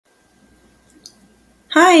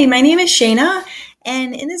Hi, my name is Shana,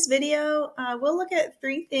 and in this video, we'll look at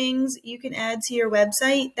 3 things you can add to your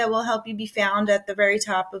website that will help you be found at the very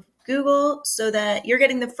top of Google so that you're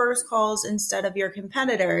getting the first calls instead of your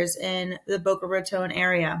competitors in the Boca Raton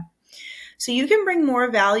area. So you can bring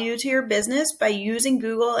more value to your business by using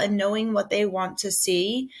Google and knowing what they want to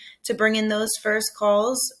see to bring in those first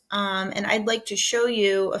calls. And I'd like to show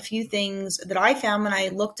you a few things that I found when I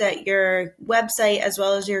looked at your website as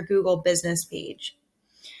well as your Google business page.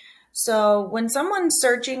 So when someone's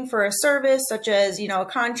searching for a service such as, a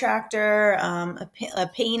contractor, a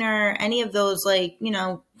painter, any of those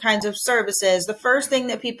kinds of services, the first thing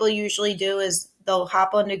that people usually do is they'll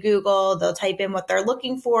hop onto Google, they'll type in what they're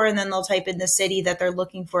looking for, and then they'll type in the city that they're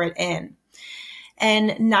looking for it in.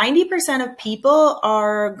 And 90% of people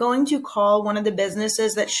are going to call one of the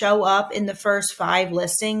businesses that show up in the first 5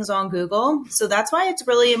 listings on Google. So that's why it's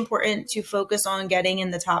really important to focus on getting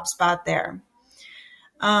in the top spot there.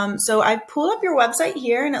 So I've pulled up your website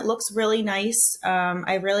here and it looks really nice.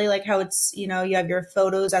 I really like how it's, you have your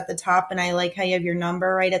photos at the top, and I like how you have your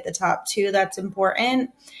number right at the top too. That's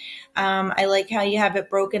important. I like how you have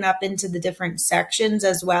it broken up into the different sections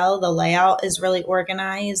as well. The layout is really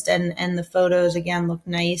organized, and the photos again look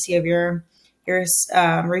nice. You have your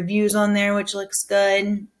reviews on there, which looks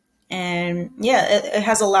good. And yeah, it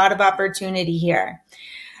has a lot of opportunity here.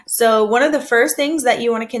 So one of the first things that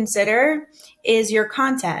you want to consider is your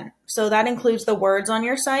content. So that includes the words on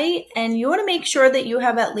your site, and you want to make sure that you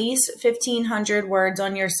have at least 1,500 words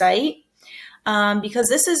on your site, because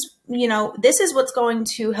this is what's going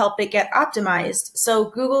to help it get optimized. So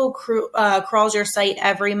Google crawls your site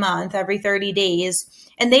every month, every 30 days,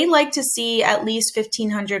 and they like to see at least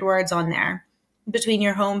 1,500 words on there between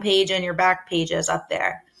your home page and your back pages up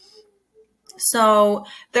there. So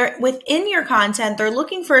they're within your content, they're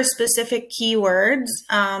looking for specific keywords.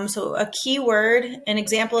 So a keyword, an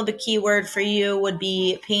example of a keyword for you would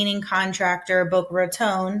be painting contractor Boca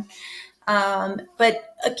Raton.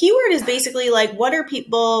 But a keyword is basically like, what are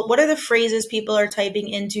the phrases people are typing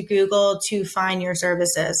into Google to find your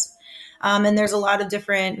services? And there's a lot of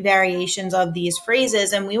different variations of these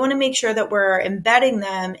phrases, and we want to make sure that we're embedding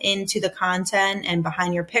them into the content and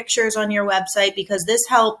behind your pictures on your website, because this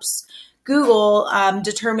helps Google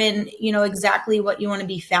determine, exactly what you want to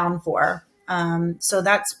be found for. So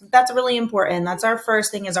that's really important. That's our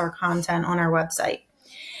first thing, is our content on our website.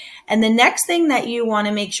 And the next thing that you want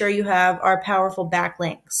to make sure you have are powerful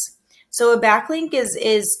backlinks. So a backlink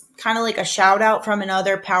is kind of like a shout out from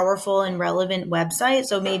another powerful and relevant website.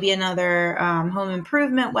 So maybe another home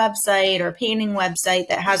improvement website or painting website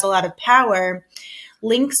that has a lot of power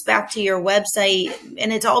links back to your website,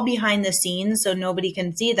 and it's all behind the scenes, so nobody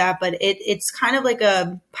can see that, but it's kind of like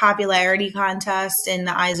a popularity contest in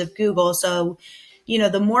the eyes of Google. So,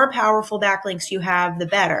 the more powerful backlinks you have, the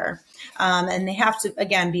better. And they have to,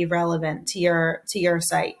 again, be relevant to your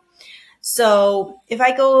site. So if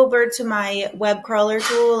I go over to my web crawler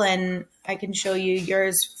tool, and I can show you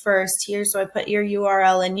yours first here. So I put your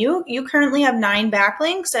URL, and you currently have 9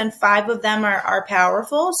 backlinks, and 5 of them are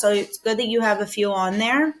powerful. So it's good that you have a few on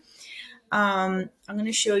there. I'm going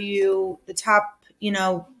to show you the top,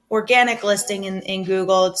 organic listing in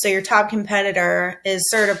Google. So your top competitor is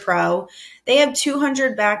CertaPro. They have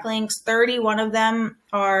 200 backlinks. 31 of them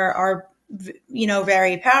are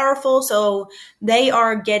very powerful. So they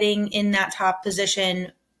are getting in that top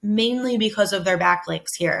position mainly because of their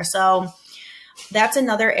backlinks here. So that's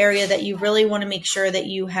another area that you really want to make sure that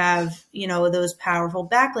you have, those powerful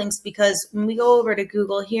backlinks, because when we go over to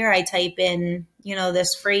Google here, I type in,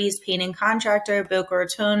 this phrase, painting contractor Boca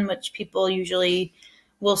Raton, which people usually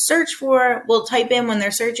will type in when they're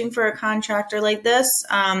searching for a contractor like this.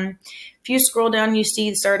 If you scroll down, you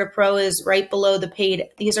see CertaPro is right below the paid.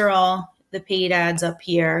 These are all the paid ads up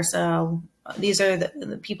here. So these are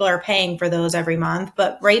the people are paying for those every month.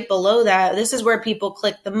 But right below that, this is where people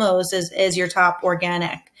click the most, is your top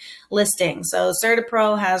organic listing. So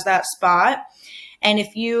CertaPro has that spot. And if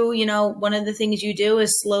one of the things you do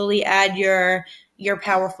is slowly add your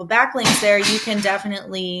powerful backlinks there, you can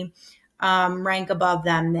definitely rank above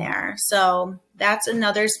them there. So that's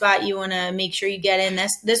another spot you want to make sure you get in.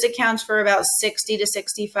 This accounts for about 60 to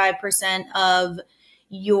 65% of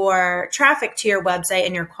your traffic to your website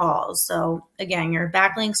and your calls. So again, your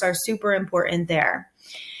backlinks are super important there.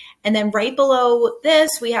 And then right below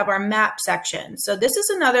this, we have our map section. So this is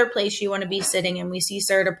another place you want to be sitting, and we see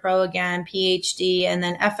CertaPro again, PhD, and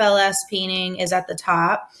then FLS painting is at the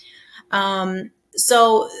top.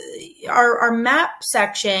 So our map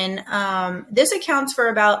section, this accounts for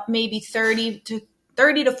about maybe 30 to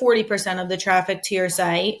 40% of the traffic to your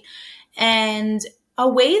site. And A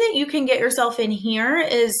way that you can get yourself in here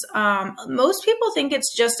is most people think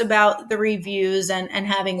it's just about the reviews and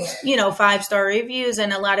having, 5-star reviews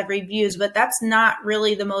and a lot of reviews, but that's not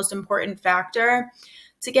really the most important factor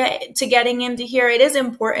to getting into here. It is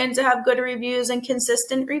important to have good reviews and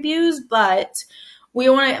consistent reviews, but we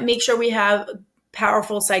want to make sure we have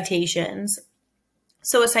powerful citations.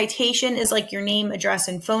 So a citation is like your name, address,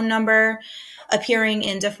 and phone number appearing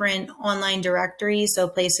in different online directories. So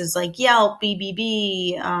places like Yelp,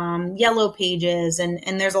 BBB, Yellow Pages,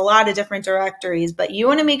 and there's a lot of different directories, but you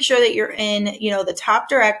want to make sure that you're in, the top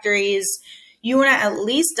directories. You want to at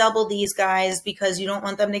least double these guys because you don't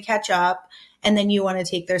want them to catch up, and then you want to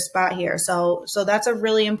take their spot here. So that's a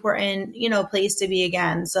really important, place to be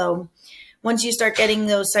again. So once you start getting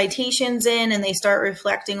those citations in and they start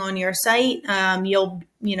reflecting on your site, you'll,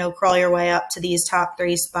 crawl your way up to these top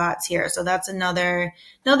 3 spots here. So that's another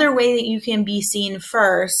way that you can be seen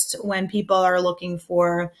first when people are looking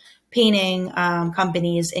for painting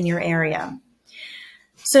companies in your area.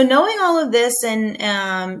 So knowing all of this, and,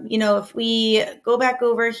 if we go back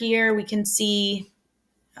over here, we can see,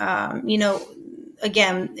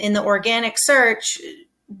 again, in the organic search,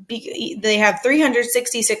 they have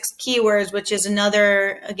 366 keywords, which is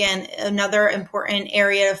another important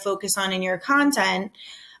area to focus on in your content.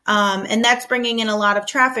 And that's bringing in a lot of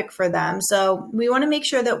traffic for them. So we want to make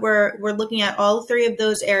sure that we're looking at all 3 of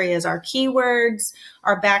those areas, our keywords,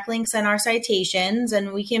 our backlinks, and our citations,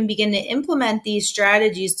 and we can begin to implement these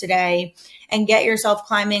strategies today and get yourself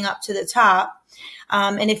climbing up to the top.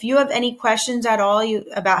 And if you have any questions at all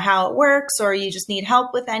about how it works, or you just need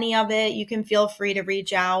help with any of it, you can feel free to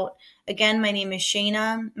reach out. Again, my name is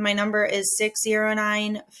Shana. My number is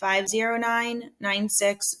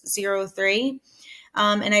 609-509-9603.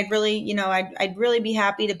 And I'd really, I'd really be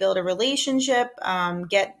happy to build a relationship,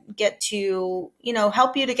 get to,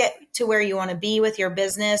 help you to get to where you want to be with your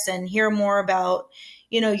business and hear more about,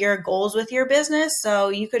 your goals with your business. So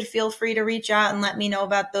you could feel free to reach out and let me know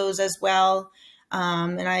about those as well.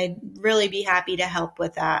 And I'd really be happy to help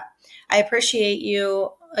with that. I appreciate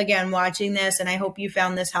you, again, watching this, and I hope you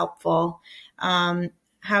found this helpful. Have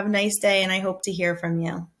a nice day, and I hope to hear from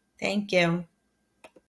you. Thank you.